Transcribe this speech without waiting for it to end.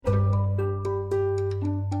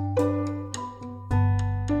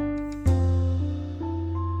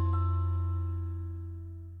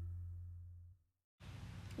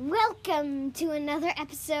welcome to another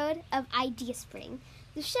episode of Idea Spring,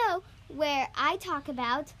 the show where I talk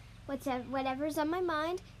about whatever's on my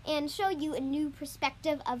mind and show you a new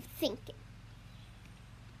perspective of thinking.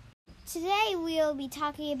 Today we'll be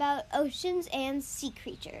talking about oceans and sea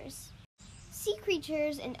creatures. Sea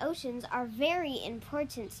creatures and oceans are very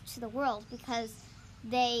important to the world because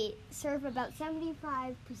they serve about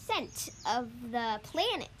 75% of the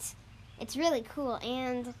planet. It's really cool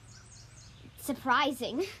and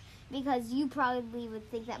surprising because you probably would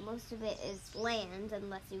think that most of it is land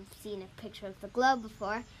unless you've seen a picture of the globe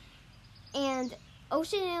before. And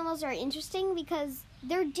ocean animals are interesting because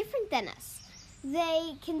they're different than us.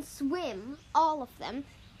 They can swim, all of them,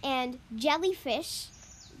 and jellyfish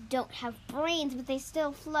don't have brains, but they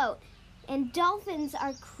still float. And dolphins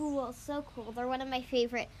are cool, so cool. They're one of my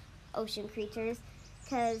favorite ocean creatures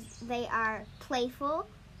because they are playful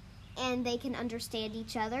and they can understand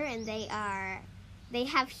each other and they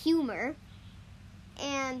have humor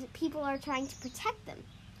and people are trying to protect them.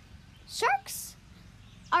 Sharks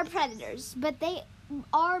are predators, but they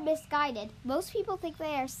are misguided. Most people think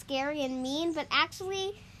they are scary and mean, but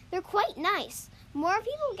actually they're quite nice. More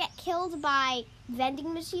people get killed by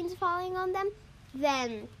vending machines falling on them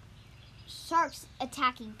than sharks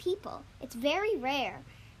attacking people. It's very rare.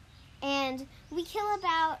 And we kill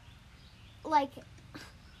about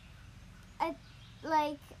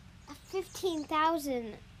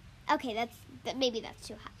 15,000. Okay, maybe that's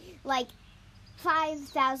too high.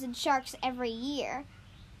 5,000 sharks every year.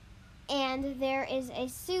 And there is a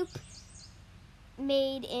soup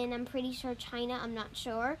made in, I'm pretty sure, China, I'm not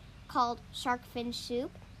sure, called shark fin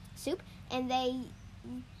soup. And they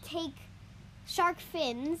take shark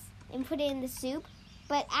fins and put it in the soup,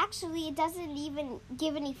 but actually it doesn't even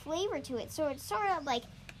give any flavor to it. So it's sort of like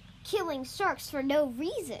killing sharks for no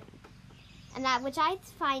reason. And which I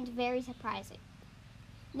find very surprising.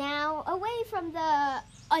 Now, away from the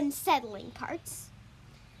unsettling parts,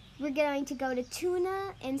 we're going to go to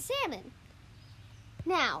tuna and salmon.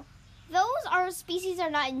 Now, those species are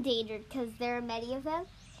not endangered because there are many of them,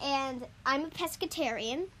 and I'm a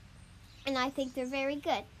pescatarian, and I think they're very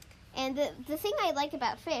good. And the thing I like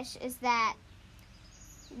about fish is that,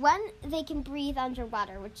 one, they can breathe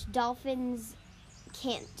underwater, which dolphins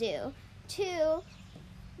can't do. Two,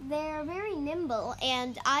 they're very nimble,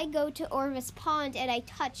 and I go to Orvis Pond and I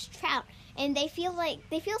touch trout, and they feel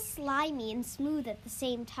slimy and smooth at the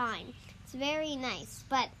same time. It's very nice.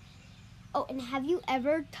 But and have you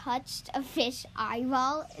ever touched a fish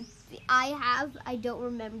eyeball? I have. I don't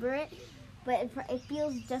remember it, but it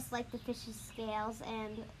feels just like the fish's scales,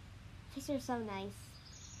 and fish are so nice.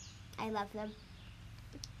 I love them.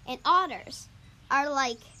 And otters are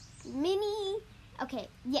like mini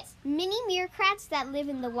meerkats that live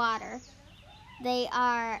in the water. They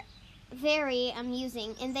are very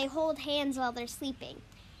amusing, and they hold hands while they're sleeping.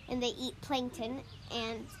 And they eat plankton,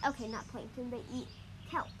 not plankton, they eat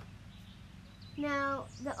kelp. Now,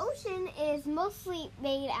 the ocean is mostly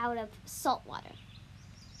made out of salt water.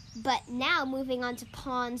 But now, moving on to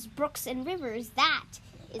ponds, brooks, and rivers, that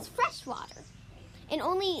is fresh water. And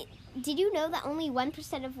did you know that only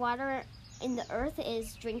 1% of water in the earth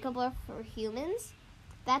is drinkable for humans?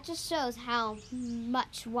 That just shows how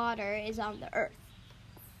much water is on the earth.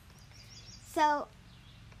 So,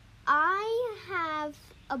 I have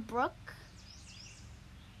a brook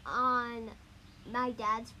on my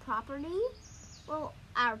dad's property,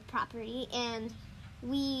 our property, and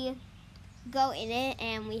we go in it,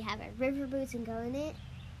 and we have our river boots and go in it.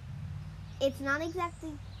 It's not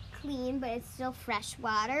exactly clean, but it's still fresh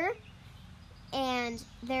water. And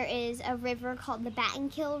there is a river called the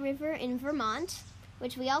Battenkill River in Vermont,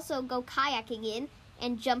 which we also go kayaking in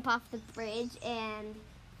and jump off the bridge and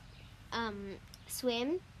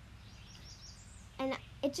swim. And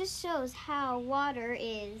it just shows how water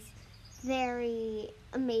is very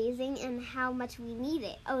amazing and how much we need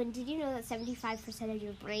it. Oh, and did you know that 75% of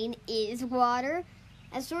your brain is water?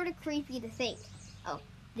 That's sort of creepy to think. Oh,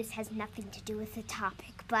 this has nothing to do with the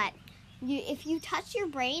topic, but if you touch your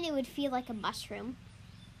brain, it would feel like a mushroom.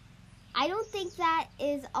 I don't think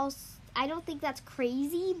that's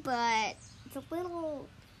crazy, but it's a little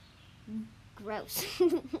gross.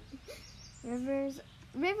 Rivers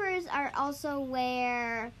are also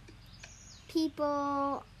where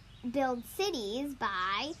people build cities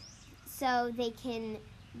by, so they can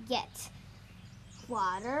get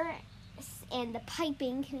water and the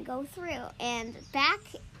piping can go through. And back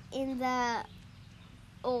in the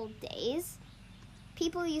old days,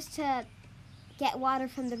 people used to get water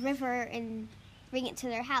from the river and bring it to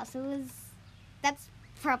their house. That's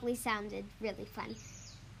probably sounded really fun.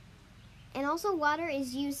 And also water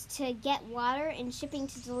is used to get water and shipping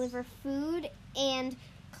to deliver food and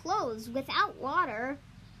clothes. Without water,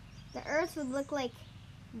 the Earth would look like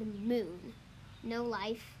the moon. No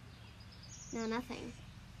life, no nothing,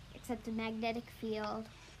 except a magnetic field.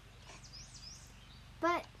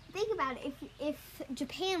 But think about it, if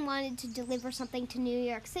Japan wanted to deliver something to New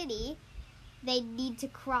York City, they'd need to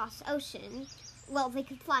cross ocean. Well, they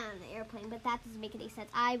could fly on the airplane, but that doesn't make any sense.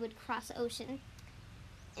 I would cross ocean.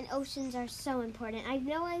 And oceans are so important. I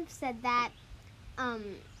know I've said that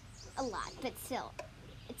a lot, but still,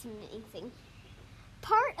 it's amazing.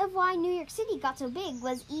 Part of why New York City got so big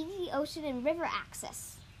was easy ocean and river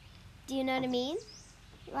access. Do you know what I mean?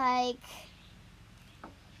 Like,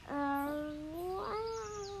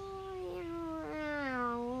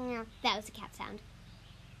 that was a cat sound.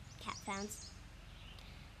 Cat sounds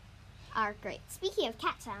are great. Speaking of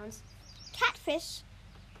cat sounds, catfish,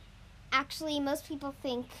 actually, most people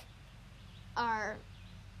think are,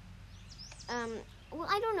 well,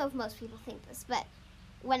 I don't know if most people think this, but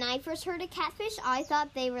when I first heard of catfish, I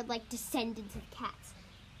thought they were like descendants of cats.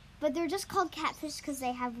 But they're just called catfish because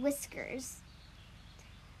they have whiskers.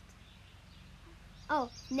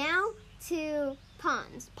 Oh, now to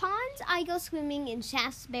ponds. Ponds, I go swimming in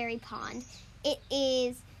Shaftesbury Pond. It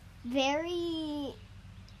is very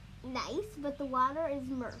nice, but the water is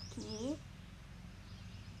murky.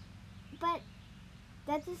 But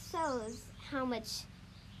that just shows how much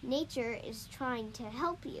nature is trying to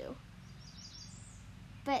help you.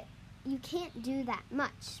 But you can't do that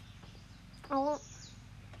much.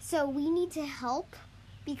 So we need to help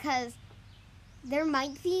because there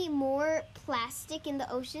might be more plastic in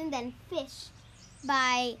the ocean than fish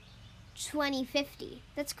by 2050.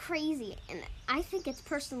 That's crazy, and I think it's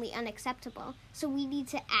personally unacceptable. So we need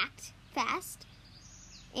to act fast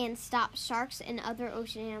and stop sharks and other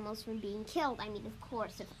ocean animals from being killed. I mean, of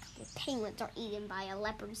course, if a couple of penguins are eaten by a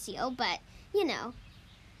leopard seal, but, you know,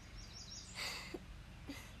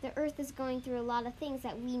 the Earth is going through a lot of things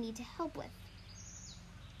that we need to help with.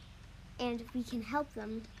 And we can help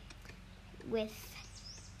them with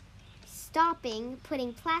stopping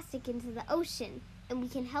putting plastic into the ocean. And we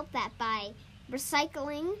can help that by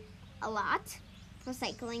recycling a lot.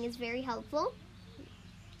 Recycling is very helpful.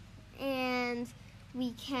 And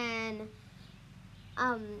we can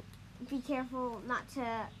be careful not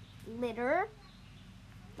to litter,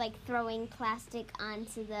 like throwing plastic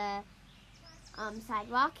onto the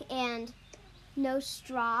sidewalk, and no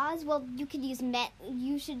straws. Well, you could use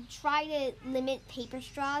you should try to limit plastic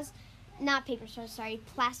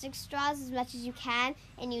straws as much as you can,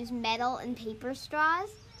 and use metal and paper straws.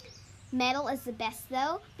 Metal is the best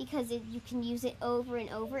though, because you can use it over and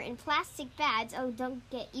over. And plastic bags, don't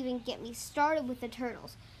even get me started with the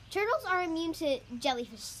turtles. Turtles are immune to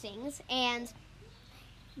jellyfish stings, and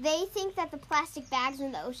they think that the plastic bags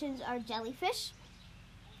in the oceans are jellyfish,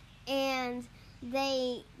 and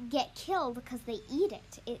they get killed because they eat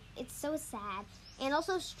it. It's so sad. And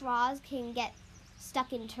also straws can get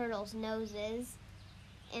stuck in turtles' noses,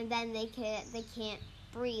 and then they can't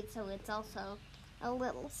breathe, so it's also a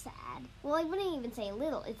little sad. Well, I wouldn't even say a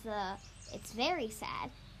little. It's very sad.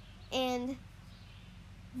 And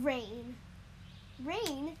rain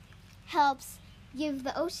helps give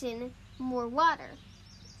the ocean more water.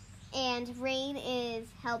 And rain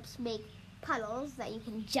helps make puddles that you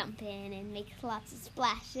can jump in and make lots of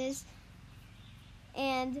splashes.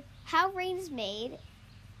 And how rain is made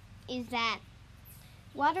is that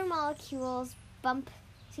water molecules bump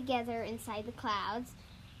together inside the clouds,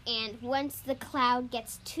 and once the cloud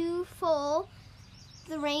gets too full,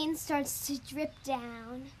 the rain starts to drip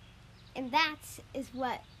down, and that is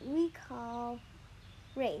what we call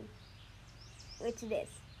rain, which it is.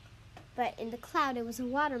 But in the cloud, it was a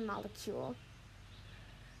water molecule.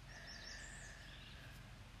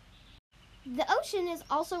 The ocean is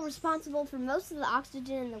also responsible for most of the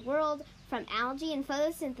oxygen in the world from algae and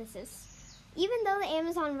photosynthesis. Even though the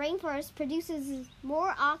Amazon rainforest produces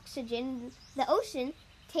more oxygen, the ocean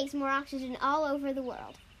takes more oxygen all over the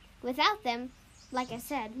world. Without them, like I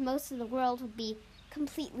said, most of the world would be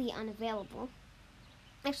completely unavailable.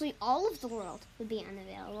 Actually, all of the world would be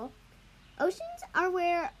unavailable. Oceans are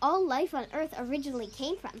where all life on Earth originally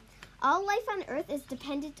came from. All life on Earth is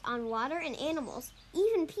dependent on water and animals.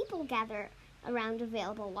 Even people gather around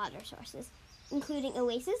available water sources, including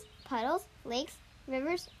oases, puddles, lakes,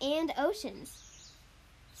 rivers, and oceans.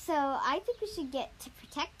 So I think we should get to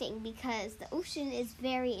protecting because the ocean is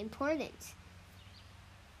very important.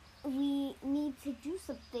 We need to do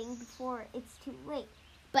something before it's too late.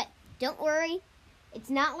 But don't worry, it's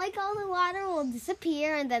not like all the water will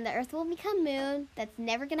disappear and then the Earth will become moon. That's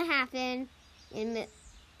never going to happen. And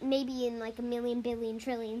maybe in like a million, billion,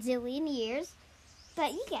 trillion, zillion years.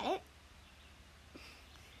 But you get it.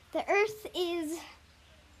 The Earth is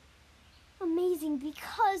amazing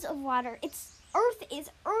because of water. Earth is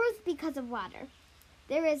Earth because of water.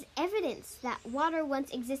 There is evidence that water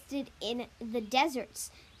once existed in the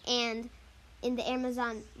deserts, and in the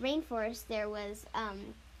Amazon rainforest there was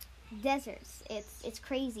deserts. It's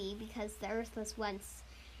crazy because the Earth was once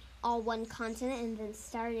all one continent and then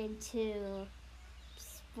started to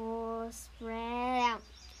spread out.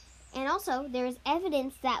 And also, there is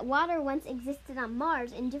evidence that water once existed on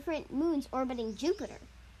Mars and different moons orbiting Jupiter.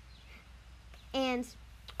 And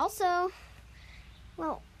also,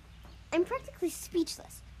 well, I'm practically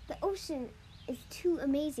speechless. The ocean is too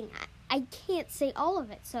amazing. I can't say all of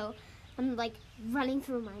it, so I'm like running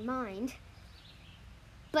through my mind.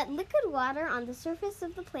 But liquid water on the surface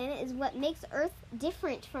of the planet is what makes Earth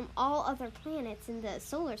different from all other planets in the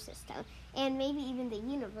solar system, and maybe even the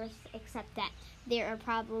universe, except that there are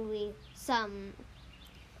probably some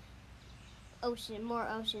more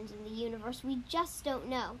oceans in the universe. We just don't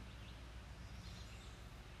know.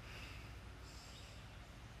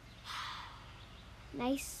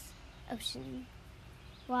 Nice ocean.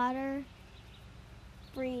 Water.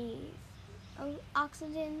 Breathe.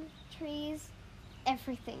 Oxygen. Trees.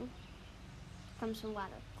 Everything comes from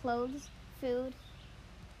water. Clothes. Food.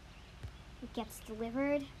 It gets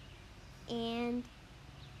delivered. And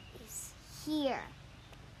is here.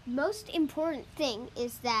 Most important thing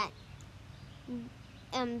is that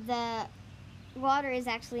the water is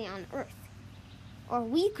actually on Earth. Or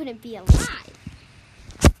we couldn't be alive.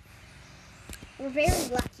 We're very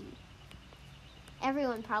lucky.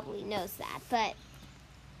 Everyone probably knows that, but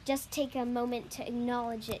just take a moment to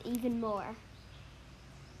acknowledge it even more.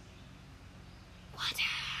 Water.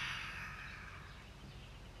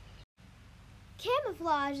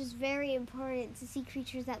 Camouflage is very important to sea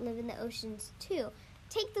creatures that live in the oceans too.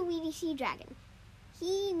 Take the weedy sea dragon.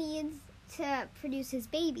 He needs to produce his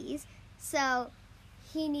babies, so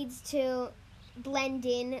he needs to blend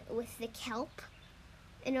in with the kelp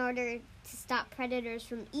in order to stop predators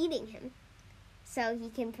from eating him, so he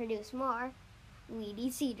can produce more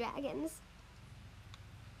weedy sea dragons.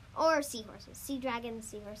 Or seahorses. Sea dragons,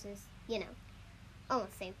 seahorses,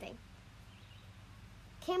 almost same thing.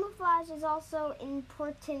 Camouflage is also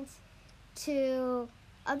important to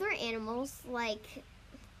other animals like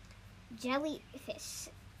jellyfish,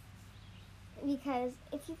 because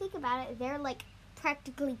if you think about it, they're like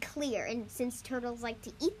practically clear, and since turtles like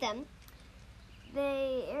to eat them,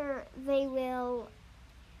 they will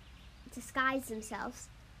disguise themselves.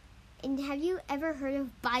 And have you ever heard of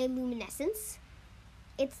bioluminescence?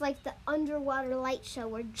 It's like the underwater light show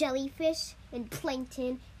where jellyfish and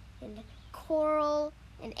plankton and coral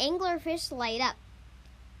and anglerfish light up.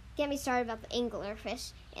 Get me started about the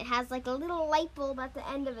anglerfish. It has like a little light bulb at the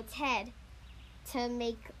end of its head to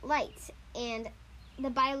make light. And the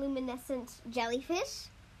bioluminescent jellyfish,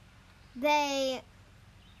 they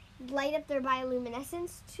light up their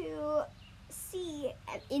bioluminescence to see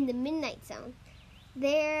in the midnight zone.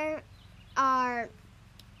 There are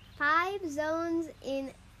 5 zones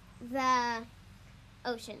in the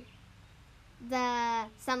ocean. The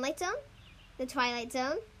sunlight zone, the twilight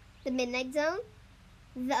zone, the midnight zone,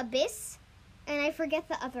 the abyss, and I forget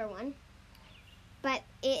the other one. But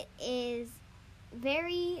it is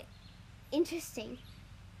very interesting.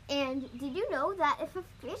 And did you know that if a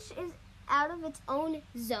fish is out of its own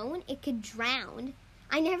zone, it could drown?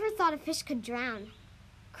 I never thought a fish could drown.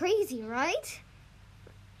 Crazy, right?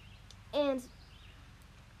 And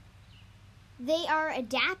they are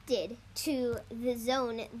adapted to the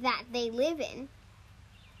zone that they live in.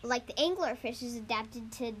 Like the anglerfish is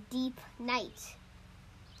adapted to deep night.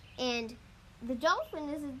 And the dolphin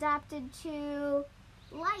is adapted to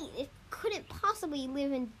light. It couldn't possibly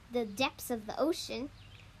live in the depths of the ocean.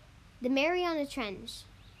 The Mariana Trench,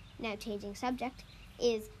 now changing subject,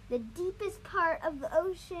 is the deepest part of the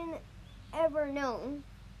ocean ever known.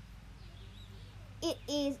 It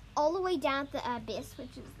is all the way down at the abyss,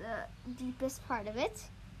 which is the deepest part of it,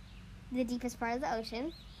 the deepest part of the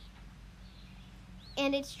ocean.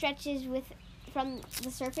 And it stretches from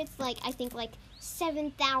the surface, like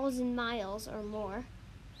 7,000 miles or more.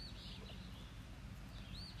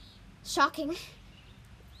 Shocking.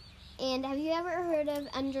 And have you ever heard of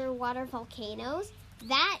underwater volcanoes?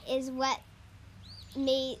 That is what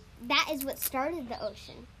started the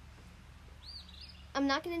ocean. I'm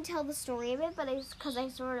not going to tell the story of it, but it's because I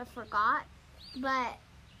sort of forgot. But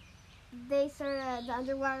the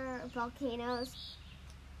underwater volcanoes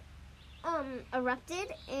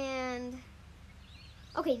erupted, and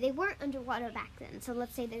okay, they weren't underwater back then. So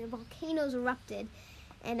let's say the volcanoes erupted,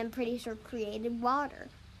 and I'm pretty sure created water.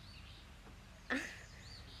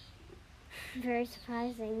 Very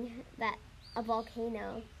surprising that a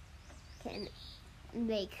volcano can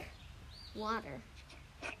make water.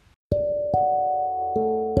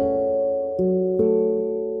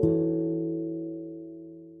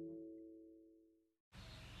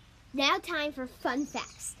 Now time for fun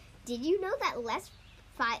facts. Did you know that less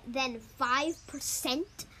than 5%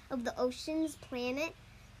 of the ocean's planet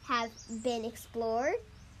have been explored?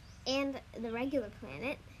 And the regular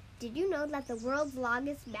planet? Did you know that the world's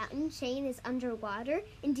longest mountain chain is underwater?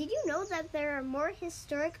 And did you know that there are more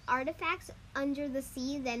historic artifacts under the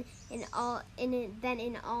sea than in all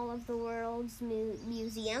of the world's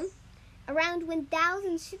museum? Around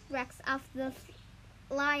 1,000 shipwrecks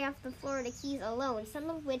lie off the Florida Keys alone,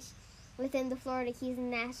 some of which within the Florida Keys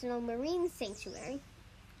National Marine Sanctuary.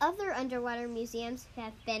 Other underwater museums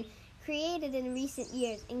have been created in recent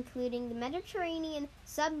years, including the Mediterranean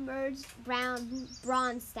submerged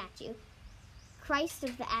bronze statue, Christ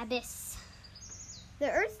of the Abyss.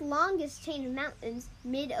 The Earth's longest chain of mountains,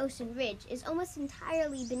 Mid-Ocean Ridge, is almost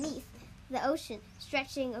entirely beneath the ocean,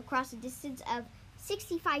 stretching across a distance of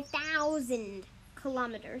 65,000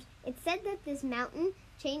 kilometers. It's said that this mountain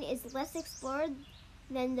chain is less explored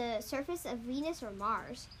than the surface of Venus or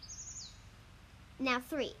Mars. Now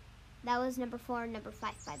 3. That was number 4 and number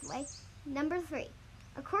 5, by the way. Number 3.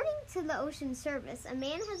 According to the Ocean Service, a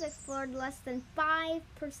man has explored less than 5%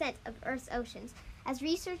 of Earth's oceans. As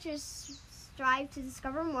researchers strive to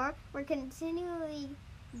discover more, we're continually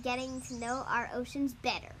getting to know our oceans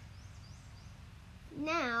better.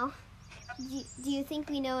 Now, do you think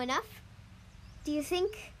we know enough? Do you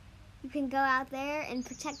think you can go out there and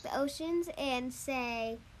protect the oceans and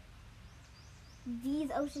say, these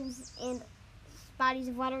oceans and bodies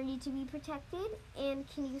of water need to be protected? And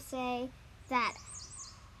can you say that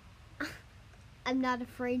I'm not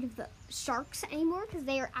afraid of the sharks anymore because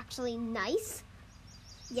they are actually nice?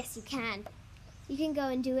 Yes, you can. You can go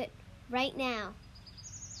and do it right now.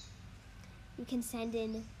 You can send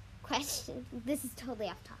in questions. This is totally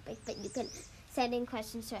off topic, but you can send in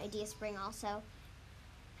questions to Ideaspring also.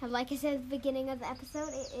 And like I said at the beginning of the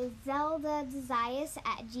episode, it is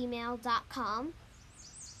zeldadesayas@gmail.com.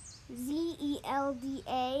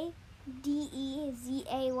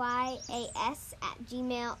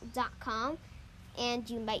 zeldadezayas@gmail.com, and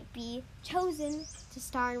you might be chosen to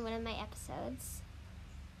star in one of my episodes.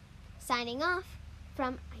 Signing off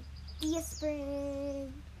from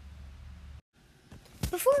Ideaspring.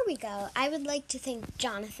 Before we go, I would like to thank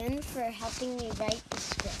Jonathan for helping me write the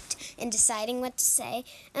script and deciding what to say,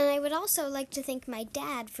 and I would also like to thank my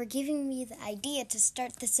dad for giving me the idea to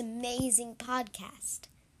start this amazing podcast.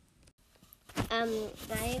 I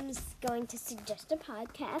am going to suggest a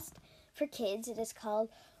podcast for kids. It is called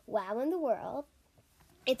Wow in the World.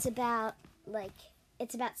 It's about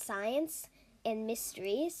science and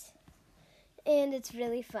mysteries, and it's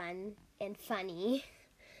really fun and funny,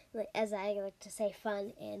 as I like to say,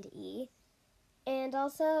 fun and E. And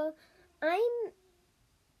also, I'm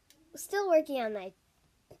still working on my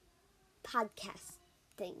podcast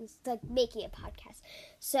things, like making a podcast.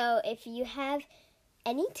 So if you have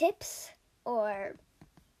any tips or,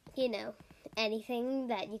 anything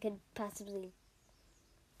that you could possibly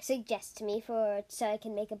suggest to me so I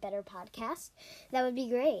can make a better podcast, that would be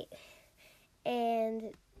great.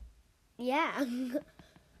 And yeah.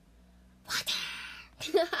 Water.